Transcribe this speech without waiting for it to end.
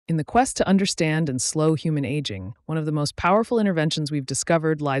In the quest to understand and slow human aging, one of the most powerful interventions we've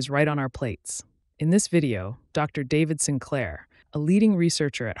discovered lies right on our plates. In this video, Dr. David Sinclair, a leading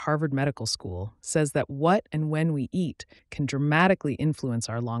researcher at Harvard Medical School, says that what and when we eat can dramatically influence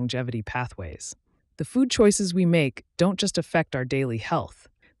our longevity pathways. The food choices we make don't just affect our daily health,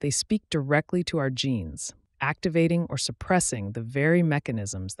 they speak directly to our genes, activating or suppressing the very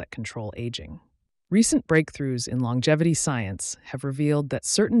mechanisms that control aging. Recent breakthroughs in longevity science have revealed that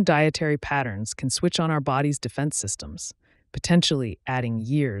certain dietary patterns can switch on our body's defense systems, potentially adding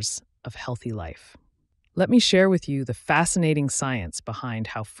years of healthy life. Let me share with you the fascinating science behind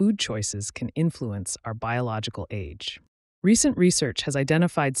how food choices can influence our biological age. Recent research has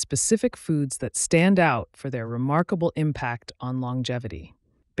identified specific foods that stand out for their remarkable impact on longevity.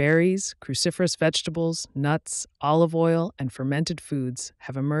 Berries, cruciferous vegetables, nuts, olive oil, and fermented foods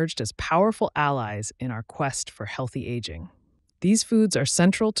have emerged as powerful allies in our quest for healthy aging. These foods are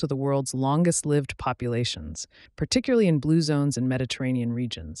central to the world's longest-lived populations, particularly in blue zones and Mediterranean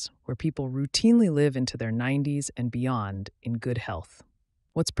regions, where people routinely live into their 90s and beyond in good health.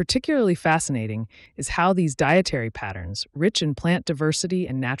 What's particularly fascinating is how these dietary patterns, rich in plant diversity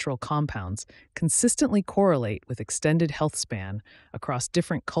and natural compounds, consistently correlate with extended health span across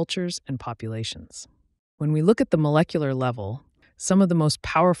different cultures and populations. When we look at the molecular level, some of the most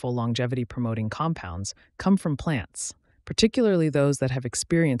powerful longevity-promoting compounds come from plants, particularly those that have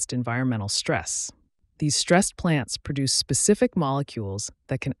experienced environmental stress. These stressed plants produce specific molecules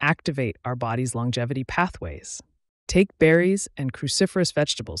that can activate our body's longevity pathways. Take berries and cruciferous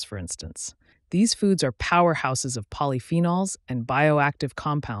vegetables, for instance. These foods are powerhouses of polyphenols and bioactive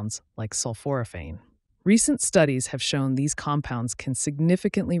compounds like sulforaphane. Recent studies have shown these compounds can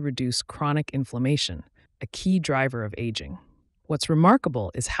significantly reduce chronic inflammation, a key driver of aging. What's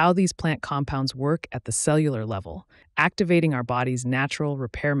remarkable is how these plant compounds work at the cellular level, activating our body's natural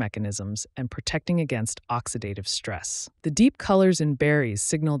repair mechanisms and protecting against oxidative stress. The deep colors in berries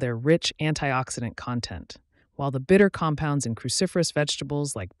signal their rich antioxidant content, while the bitter compounds in cruciferous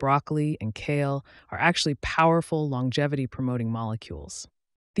vegetables like broccoli and kale are actually powerful longevity-promoting molecules.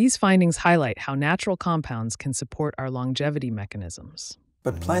 These findings highlight how natural compounds can support our longevity mechanisms.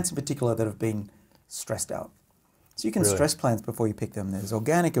 But plants in particular that have been stressed out. So you can Really? stress plants before you pick them. There's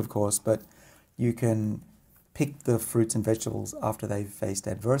organic, of course, but you can pick the fruits and vegetables after they've faced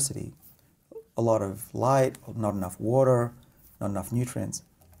adversity. A lot of light, not enough water, not enough nutrients.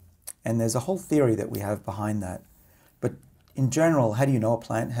 And there's a whole theory that we have behind that. But in general, how do you know a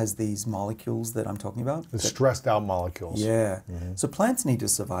plant has these molecules that I'm talking about? The stressed out molecules. Yeah. So plants need to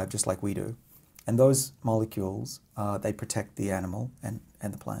survive just like we do. And those molecules, they protect the animal and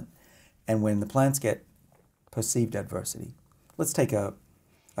the plant. And when the plants get perceived adversity, let's take a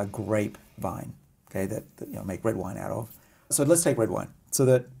grape vine, okay, that make red wine out of. So let's take red wine. So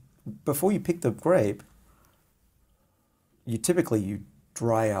that before you pick the grape, you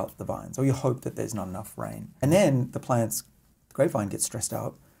dry out the vines, or you hope that there's not enough rain. And then the grapevine gets stressed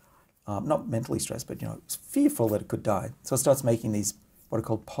out, not mentally stressed, but it's fearful that it could die. So it starts making these what are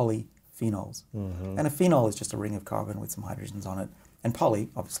called polyphenols. And a phenol is just a ring of carbon with some hydrogens on it, and poly,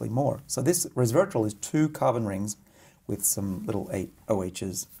 obviously more. So this resveratrol is 2 carbon rings with some little 8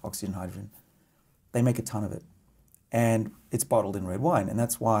 OHs, oxygen, hydrogen. They make a ton of it. And it's bottled in red wine, and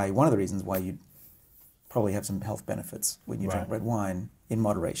that's why, one of the reasons why you'd probably have some health benefits when you drink red wine in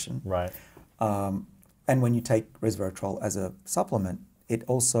moderation. Right. And when you take resveratrol as a supplement, it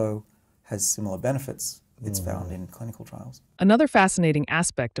also has similar benefits. It's found in clinical trials. Another fascinating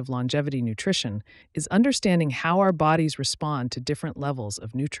aspect of longevity nutrition is understanding how our bodies respond to different levels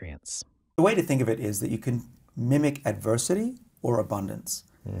of nutrients. The way to think of it is that you can mimic adversity or abundance.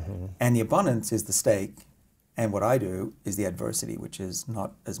 And the abundance is the steak, and what I do is the adversity, which is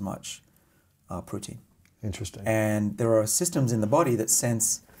not as much protein. Interesting. And there are systems in the body that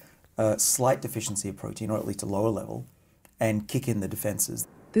sense a slight deficiency of protein, or at least a lower level, and kick in the defenses.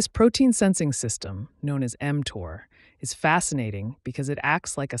 This protein sensing system, known as mTOR, is fascinating because it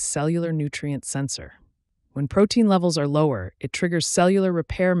acts like a cellular nutrient sensor. When protein levels are lower, it triggers cellular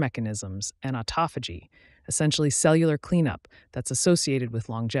repair mechanisms and autophagy, essentially cellular cleanup that's associated with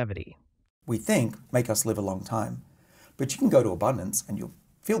longevity. We think make us live a long time, but you can go to abundance and you'll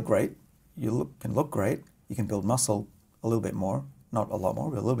feel great, can look great, you can build muscle a little bit more, not a lot more,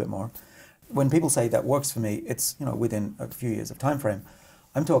 but a little bit more. When people say that works for me, it's within a few years of time frame.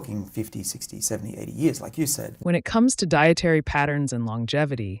 I'm talking 50, 60, 70, 80 years, like you said. When it comes to dietary patterns and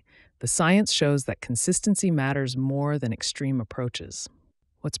longevity, the science shows that consistency matters more than extreme approaches.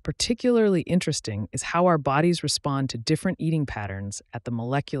 What's particularly interesting is how our bodies respond to different eating patterns at the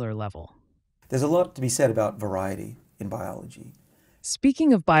molecular level. There's a lot to be said about variety in biology.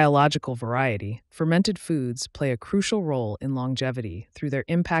 Speaking of biological variety, fermented foods play a crucial role in longevity through their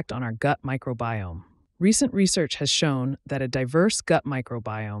impact on our gut microbiome. Recent research has shown that a diverse gut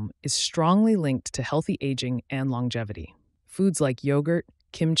microbiome is strongly linked to healthy aging and longevity. Foods like yogurt,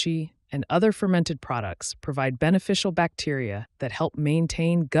 kimchi, and other fermented products provide beneficial bacteria that help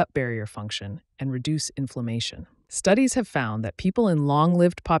maintain gut barrier function and reduce inflammation. Studies have found that people in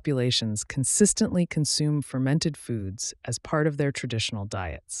long-lived populations consistently consume fermented foods as part of their traditional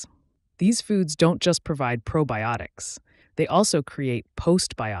diets. These foods don't just provide probiotics, they also create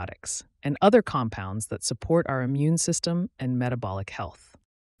postbiotics and other compounds that support our immune system and metabolic health.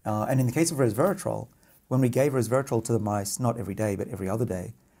 And in the case of resveratrol, when we gave resveratrol to the mice, not every day, but every other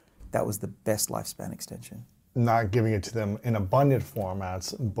day, that was the best lifespan extension. Not giving it to them in abundant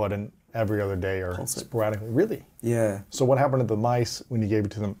formats, but in every other day or sporadically. Really? Yeah. So what happened to the mice when you gave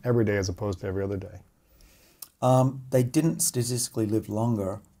it to them every day as opposed to every other day? They didn't statistically live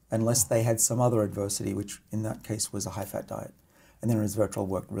longer unless they had some other adversity, which in that case was a high-fat diet. And then resveratrol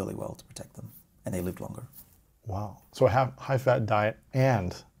worked really well to protect them, and they lived longer. Wow. So have high-fat diet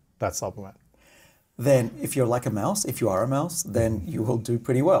and that supplement. Then if you're like a mouse, if you are a mouse, then you will do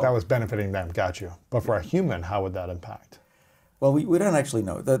pretty well. That was benefiting them, got you. But for a human, how would that impact? Well, we don't actually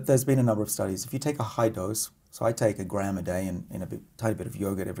know. There's been a number of studies. If you take a high dose, so I take 1 gram a day and a tiny bit of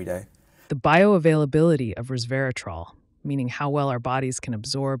yogurt every day. The bioavailability of resveratrol, meaning how well our bodies can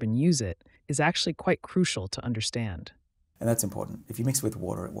absorb and use it, is actually quite crucial to understand. And that's important. If you mix it with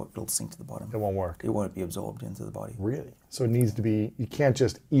water, it'll sink to the bottom. It won't work. It won't be absorbed into the body. Really? So it needs to be, you can't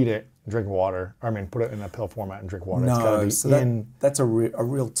just eat it, drink water, put it in a pill format and drink water. No, it's gotta be so that's a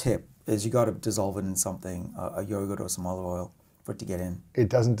real tip, is you got to dissolve it in something, a yogurt or some olive oil, for it to get in. It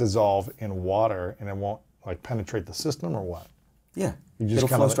doesn't dissolve in water and it won't penetrate the system or what? Yeah, it'll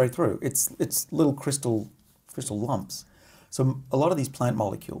flow straight through. It's little crystal lumps. So a lot of these plant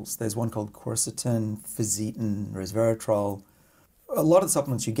molecules, there's one called quercetin, fisetin, resveratrol. A lot of the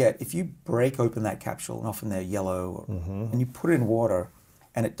supplements you get, if you break open that capsule, and often they're yellow, and you put it in water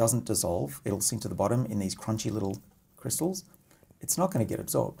and it doesn't dissolve, it'll sink to the bottom in these crunchy little crystals, it's not going to get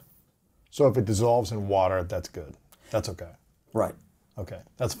absorbed. So if it dissolves in water, that's good. That's okay. Right. Okay,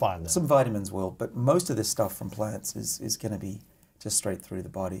 that's fine then. Some vitamins will, but most of this stuff from plants is going to be just straight through the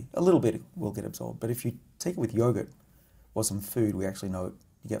body. A little bit will get absorbed, but if you take it with yogurt or some food, we actually know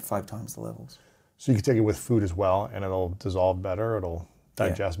you get 5 times the levels. So you can take it with food as well, and it'll dissolve better, it'll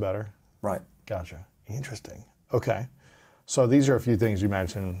digest better? Right. Gotcha. Interesting. Okay. So these are a few things you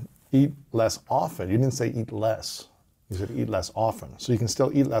mentioned. Eat less often. You didn't say eat less. You said eat less often. So you can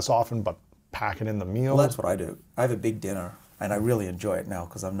still eat less often, but pack it in the meal? Well, that's what I do. I have a big dinner, and I really enjoy it now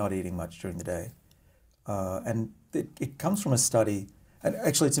because I'm not eating much during the day. And it comes from a study, and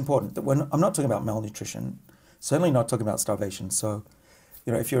actually it's important that when I'm not talking about malnutrition, certainly not talking about starvation. So,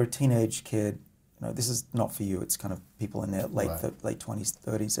 if you're a teenage kid, this is not for you. It's kind of people in their late 20s,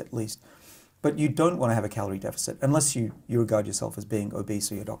 30s at least. But you don't want to have a calorie deficit unless you regard yourself as being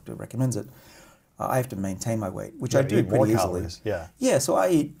obese or your doctor recommends it. I have to maintain my weight, which I do pretty easily. Yeah, so I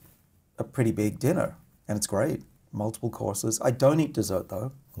eat a pretty big dinner, and it's great. Multiple courses. I don't eat dessert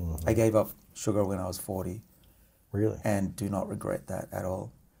though. I gave up sugar when I was 40. Really? And do not regret that at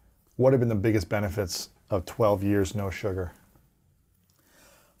all. What have been the biggest benefits of 12 years no sugar?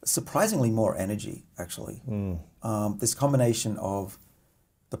 Surprisingly more energy, actually. This combination of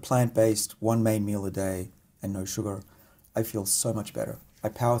the plant-based 1 main meal a day and no sugar, I feel so much better. I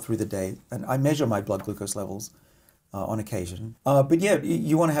power through the day, and I measure my blood glucose levels on occasion. But yeah,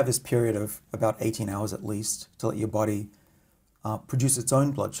 you want to have this period of about 18 hours at least to let your body produce its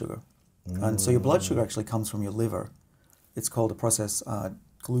own blood sugar. And so your blood sugar actually comes from your liver. It's called a process,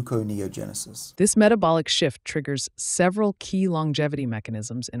 gluconeogenesis. This metabolic shift triggers several key longevity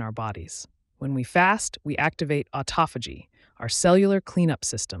mechanisms in our bodies. When we fast, we activate autophagy, our cellular cleanup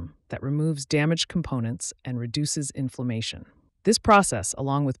system that removes damaged components and reduces inflammation. This process,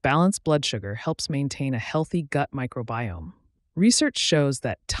 along with balanced blood sugar, helps maintain a healthy gut microbiome. Research shows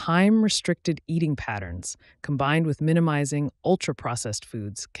that time-restricted eating patterns, combined with minimizing ultra-processed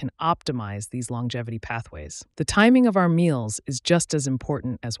foods, can optimize these longevity pathways. The timing of our meals is just as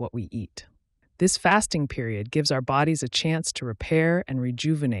important as what we eat. This fasting period gives our bodies a chance to repair and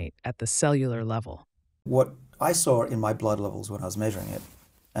rejuvenate at the cellular level. What I saw in my blood levels when I was measuring it,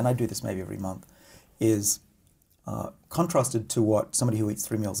 and I do this maybe every month, is contrasted to what somebody who eats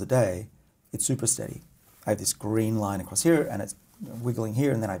 3 meals a day, it's super steady. I have this green line across here, and it's wiggling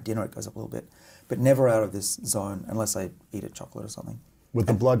here, and then I have dinner, it goes up a little bit, but never out of this zone unless I eat a chocolate or something. With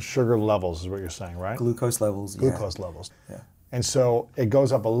the blood sugar levels is what you're saying, right? Glucose levels, Glucose levels. Yeah. And so it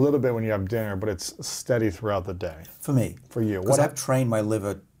goes up a little bit when you have dinner, but it's steady throughout the day. For me. For you. Because I've trained my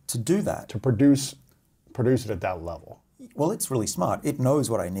liver to do that. To produce it at that level. Well, it's really smart. It knows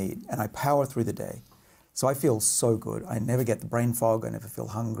what I need, and I power through the day. So I feel so good. I never get the brain fog. I never feel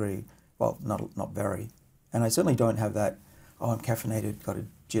hungry. Well, not very. And I certainly don't have that, oh, I'm caffeinated, got a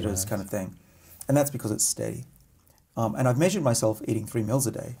jitters kind of thing. And that's because it's steady. And I've measured myself eating 3 meals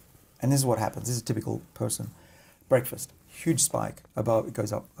a day. And this is what happens. This is a typical person. Breakfast, huge spike. It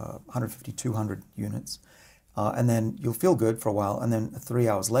goes up 150, 200 units. And then you'll feel good for a while. And then 3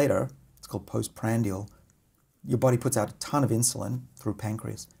 hours later, it's called postprandial, your body puts out a ton of insulin through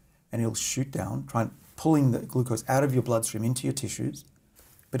pancreas. And it'll shoot down, pulling the glucose out of your bloodstream into your tissues.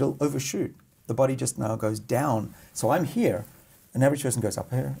 But it'll overshoot. The body just now goes down. So I'm here. An average person goes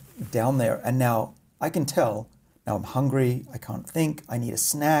up here, down there. And now I can tell, now I'm hungry, I can't think, I need a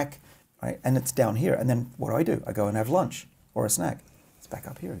snack. Right? And it's down here. And then what do? I go and have lunch or a snack. It's back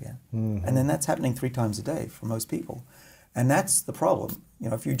up here again. Mm-hmm. And then that's happening 3 times a day for most people. And that's the problem. You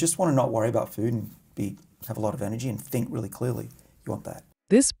know, if you just want to not worry about food and have a lot of energy and think really clearly, you want that.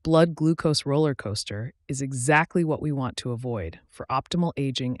 This blood glucose roller coaster is exactly what we want to avoid for optimal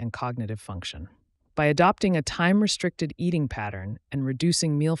aging and cognitive function. By adopting a time-restricted eating pattern and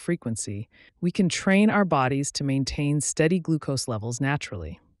reducing meal frequency, we can train our bodies to maintain steady glucose levels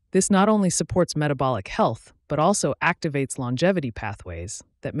naturally. This not only supports metabolic health, but also activates longevity pathways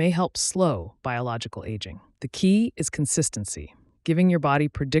that may help slow biological aging. The key is consistency, giving your body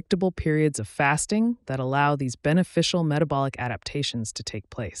predictable periods of fasting that allow these beneficial metabolic adaptations to take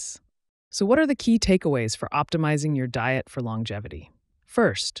place. So what are the key takeaways for optimizing your diet for longevity?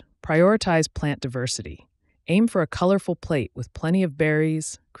 First, prioritize plant diversity. Aim for a colorful plate with plenty of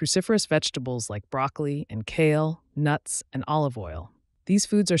berries, cruciferous vegetables like broccoli and kale, nuts, and olive oil. These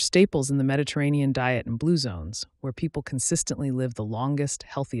foods are staples in the Mediterranean diet and blue zones, where people consistently live the longest,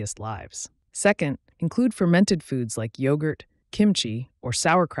 healthiest lives. Second, include fermented foods like yogurt, kimchi, or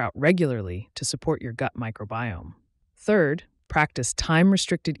sauerkraut regularly to support your gut microbiome. Third, practice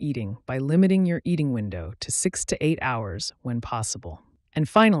time-restricted eating by limiting your eating window to 6 to 8 hours when possible. And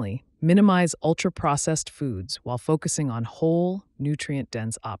finally, minimize ultra-processed foods while focusing on whole,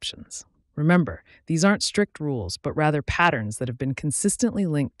 nutrient-dense options. Remember, these aren't strict rules, but rather patterns that have been consistently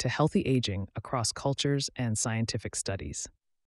linked to healthy aging across cultures and scientific studies.